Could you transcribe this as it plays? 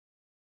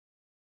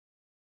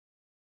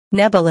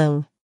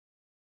Nebelung.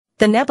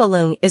 The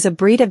Nebelung is a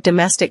breed of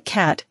domestic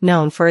cat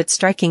known for its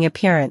striking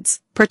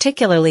appearance,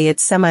 particularly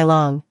its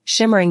semi-long,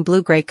 shimmering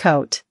blue-gray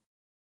coat.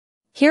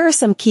 Here are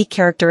some key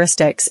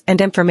characteristics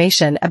and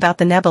information about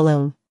the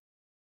Nebelung.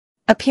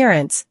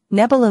 Appearance: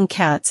 Nebelung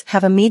cats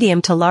have a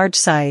medium to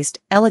large-sized,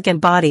 elegant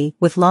body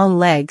with long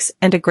legs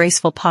and a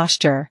graceful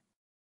posture.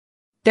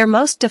 Their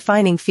most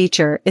defining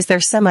feature is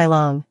their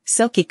semi-long,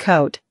 silky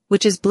coat,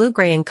 which is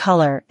blue-gray in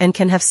color and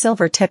can have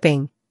silver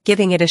tipping,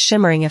 giving it a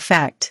shimmering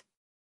effect.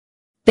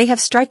 They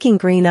have striking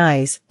green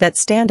eyes that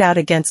stand out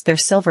against their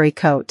silvery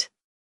coat.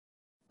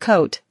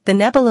 Coat: the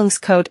Nebelung's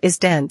coat is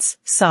dense,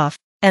 soft,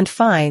 and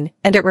fine,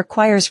 and it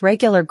requires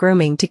regular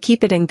grooming to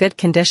keep it in good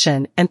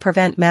condition and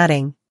prevent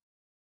matting.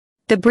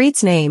 The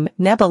breed's name,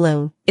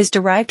 Nebelung, is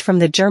derived from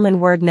the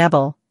German word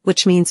Nebel,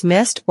 which means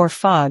mist or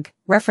fog,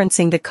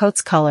 referencing the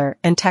coat's color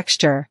and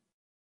texture.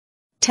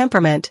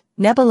 Temperament: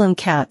 Nebelung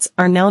cats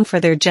are known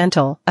for their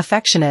gentle,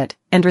 affectionate,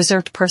 and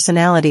reserved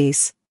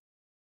personalities.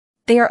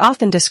 They are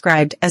often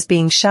described as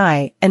being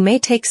shy and may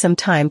take some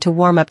time to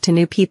warm up to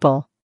new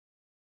people.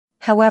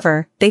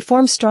 However, they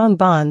form strong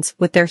bonds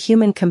with their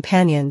human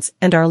companions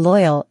and are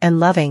loyal and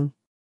loving.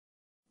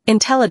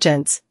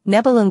 Intelligence: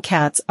 Nebelung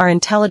cats are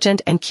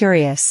intelligent and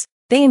curious.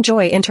 They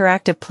enjoy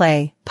interactive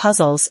play,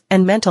 puzzles,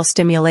 and mental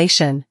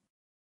stimulation.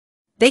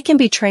 They can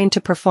be trained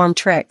to perform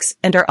tricks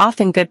and are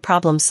often good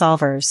problem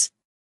solvers.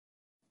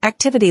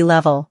 Activity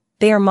level: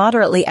 they are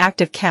moderately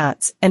active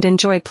cats and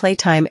enjoy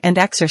playtime and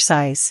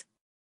exercise.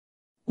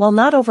 While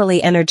not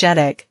overly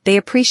energetic, they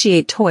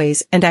appreciate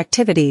toys and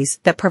activities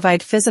that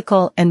provide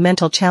physical and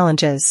mental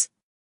challenges.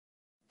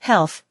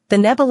 Health: the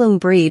Nebelung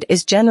breed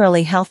is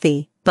generally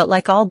healthy, but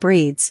like all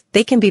breeds,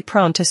 they can be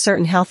prone to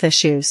certain health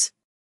issues.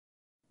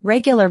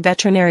 Regular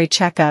veterinary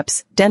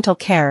checkups, dental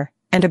care,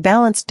 and a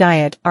balanced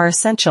diet are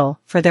essential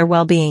for their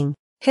well-being.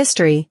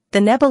 History: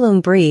 the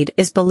Nebelung breed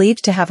is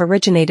believed to have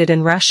originated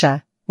in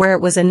Russia, where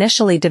it was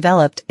initially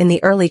developed in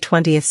the early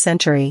 20th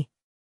century.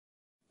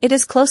 It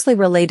is closely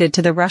related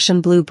to the Russian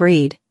blue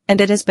breed,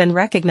 and it has been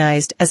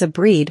recognized as a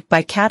breed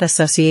by cat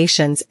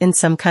associations in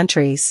some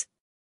countries.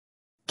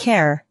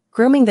 Care: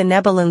 grooming the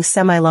Nebelung's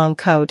semi-long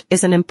coat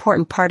is an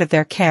important part of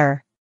their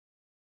care.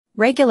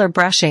 Regular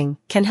brushing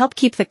can help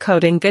keep the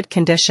coat in good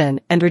condition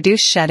and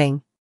reduce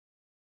shedding.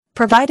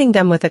 Providing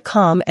them with a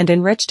calm and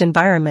enriched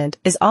environment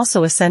is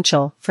also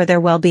essential for their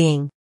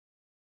well-being.